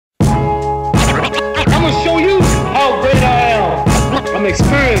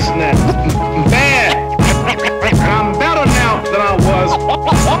experienced that. Bad. And I'm better now than I was.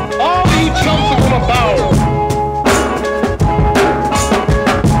 All these chumps are gonna bow.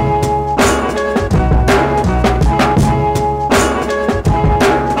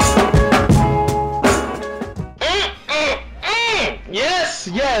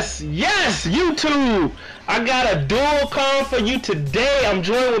 Yes, YouTube! I got a dual call for you today. I'm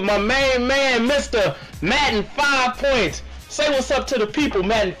joined with my main man, Mr. Madden 5 Points. Say what's up to the people,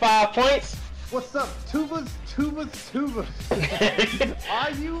 Madden 5 Points. What's up, tubas?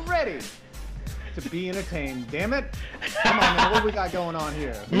 Are you ready to be entertained? Damn it! Come on, man. What we got going on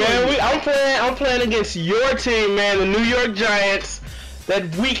here? Man, I'm playing against your team, man, the New York Giants.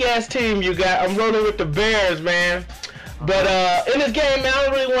 That weak ass team you got. I'm rolling with the Bears, man. But in this game, man, I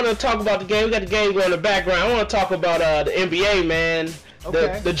don't really want to talk about the game. We got the game going in the background. I want to talk about the NBA, man.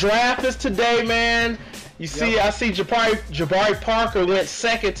 Okay. The draft is today, man. You see, I see Jabari Parker went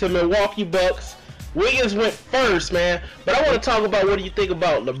second to Milwaukee Bucks. Wiggins went first, man. But I want to talk about what do you think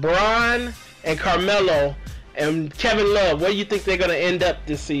about Lebron and Carmelo and Kevin Love. Where do you think they're gonna end up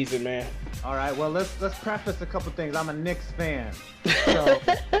this season, man? All right. Well, let's preface a couple things. I'm a Knicks fan, so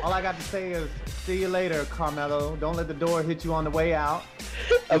all I got to say is see you later, Carmelo. Don't let the door hit you on the way out.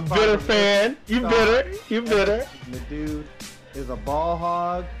 A bitter fan. You bitter. The dude is a ball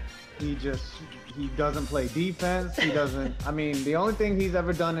hog. He doesn't play defense. He doesn't. I mean, the only thing he's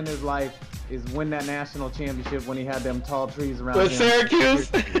ever done in his life is win that national championship when he had them tall trees around him. With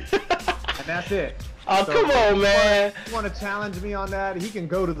Syracuse. And that's it. Oh, so, come on, man. You want to challenge me on that? He can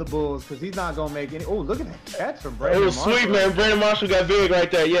go to the Bulls because he's not going to make any. Oh, look at that catch from Brandon Marshall. It was sweet, man. Brandon Marshall got big right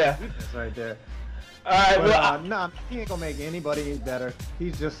there, yeah. That's right there. All right, but, nah, he ain't going to make anybody better.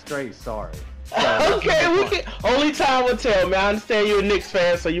 He's just straight sorry. So, okay, only time will tell, man. I understand you're a Knicks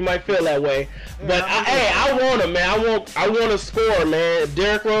fan, so you might feel that way. Yeah, but I want him, man. I want to score, man. If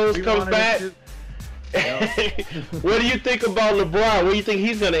Derrick Rose comes back. What do you think about LeBron? Where do you think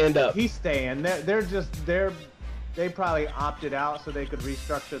he's gonna end up? He's staying. They probably opted out so they could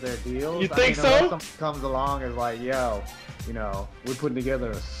restructure their deals. You think so? Something comes along and is like, yo, you know, we're putting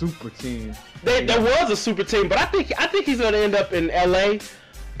together a super team. There was a super team, but I think he's gonna end up in LA.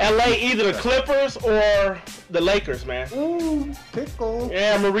 Either the Clippers or the Lakers, man. Ooh, pickle.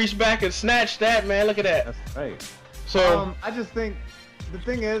 Yeah, I'm gonna reach back and snatch that, man. Look at that. That's right. So I just think the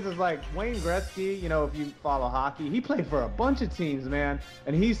thing is like Wayne Gretzky, you know, if you follow hockey, he played for a bunch of teams, man,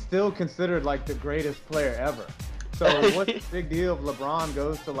 and he's still considered like the greatest player ever. So what's the big deal if LeBron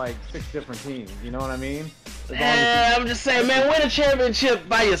goes to like 6 different teams? You know what I mean? Yeah, I'm just saying, man, win a championship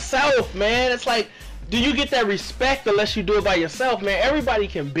by yourself, man. It's like, do you get that respect unless you do it by yourself, man? Everybody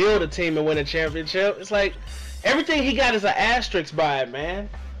can build a team and win a championship. It's like everything he got is an asterisk by it, man.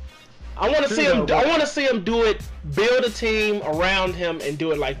 I want to see him. I want to see him do it. Build a team around him and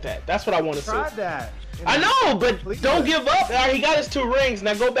do it like that. That's what I want to see. Tried that. I know, but don't give up. He got his 2 rings.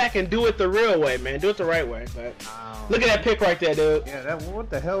 Now go back and do it the real way, man. Do it the right way. But look at that pick right there, dude. Yeah,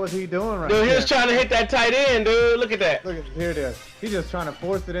 what the hell was he doing right there? Dude, he was trying to hit that tight end, dude. Look at that. Look at here it is. He's just trying to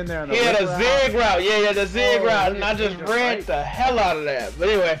force it in there. He had a zig route. Yeah, the zig route, and I just ran the hell out of that. But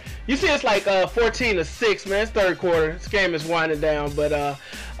anyway, you see, it's like 14-6, man. It's third quarter. This game is winding down. But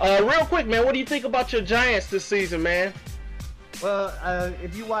real quick, man, what do you think about your Giants this season, man? Well,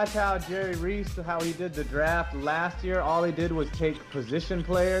 if you watch how Jerry Reese, how he did the draft last year, all he did was take position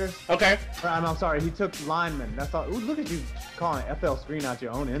players. Okay. I'm sorry, he took linemen. That's all. Ooh, look at you calling FL screen out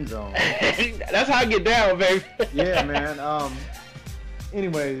your own end zone. That's how I get down, baby. Yeah, man.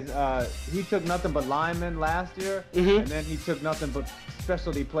 Anyways, he took nothing but linemen last year, and then he took nothing but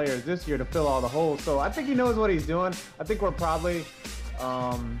specialty players this year to fill all the holes. So I think he knows what he's doing. I think we're probably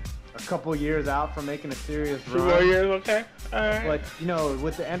a couple years out from making a serious run. 2 more years, okay. All right. But, you know,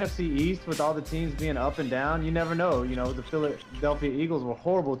 with the NFC East, with all the teams being up and down, you never know. You know, the Philadelphia Eagles were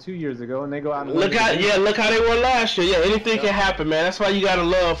horrible 2 years ago, and they go out and look how they were last year. Yeah, anything can happen, man. That's why you gotta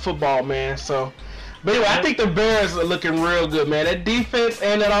love football, man. So, but anyway, I think the Bears are looking real good, man. That defense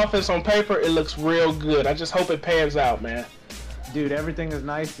and that offense on paper, it looks real good. I just hope it pans out, man. Dude, everything is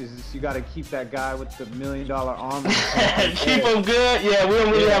nice. It's just you got to keep that guy with the $1 million arm. Keep him good. Yeah, we don't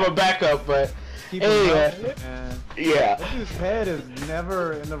really have a backup, but anyway. Yeah. His head is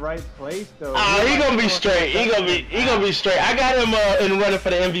never in the right place, though. He gonna be straight. He gonna be straight. I got him in running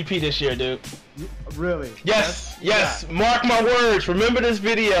for the MVP this year, dude. Really? Yes. Mark my words. Remember this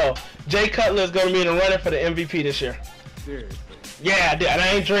video. Jay Cutler is gonna be in the running for the MVP this year. Seriously. Yeah, and I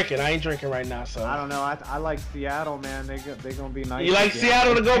ain't drinking. Right now, so. I don't know. I like Seattle, man. They gonna be nice. You like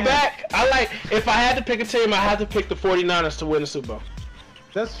Seattle to go back? If I had to pick a team, I had to pick the 49ers to win the Super Bowl.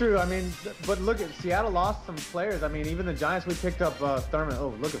 That's true. I mean, but look at Seattle lost some players. I mean, even the Giants, we picked up Thurman.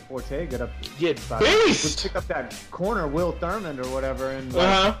 Oh, look at Forte get up. Get We beast. picked up that corner, Will Thurman or whatever, and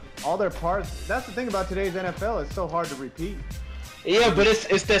all their parts. That's the thing about today's NFL. It's so hard to repeat. Yeah, but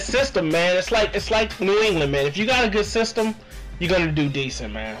it's that system, man. It's like New England, man. If you got a good system, you're gonna do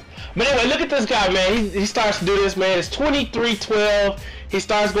decent, man. But anyway, look at this guy, man. He starts to do this, man. It's 23-12. He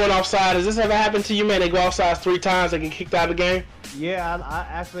starts going offside. Has this ever happened to you, man? They go offside 3 times, they get kicked out of the game. Yeah,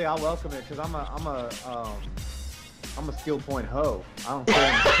 I welcome it because I'm a skill point hoe. I don't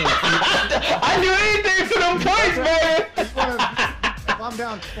care. I do anything for them points, man. If I'm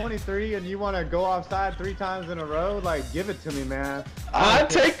down 23 and you want to go offside 3 times in a row, like, give it to me, man. I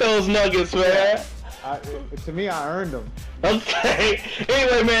take those nuggets, man. To me, I earned them. Okay.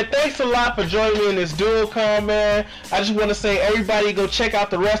 Anyway, man, thanks a lot for joining me in this dual call, man. I just want to say, everybody go check out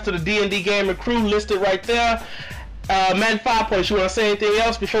the rest of the D&D Gamer crew listed right there. Madden 5 Points, you want to say anything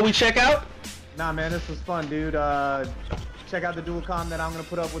else before we check out? Nah, man, this was fun, dude. Check out the dual com that I'm going to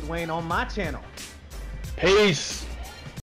put up with Wayne on my channel. Peace.